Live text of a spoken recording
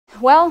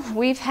Well,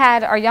 we've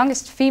had our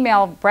youngest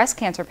female breast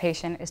cancer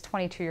patient is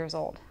 22 years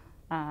old.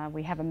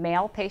 We have a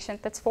male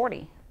patient that's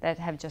 40 that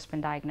have just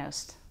been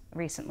diagnosed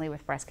recently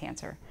with breast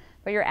cancer.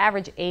 But your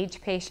average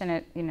age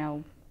patient,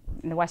 in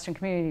the Western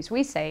communities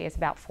we say is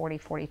about 40,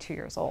 42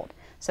 years old.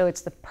 So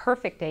it's the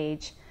perfect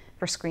age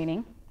for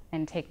screening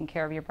and taking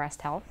care of your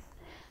breast health.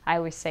 I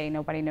always say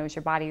nobody knows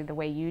your body the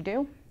way you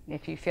do.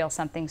 If you feel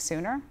something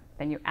sooner,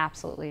 then you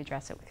absolutely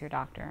address it with your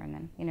doctor and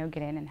then,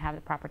 get in and have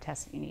the proper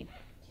tests that you need.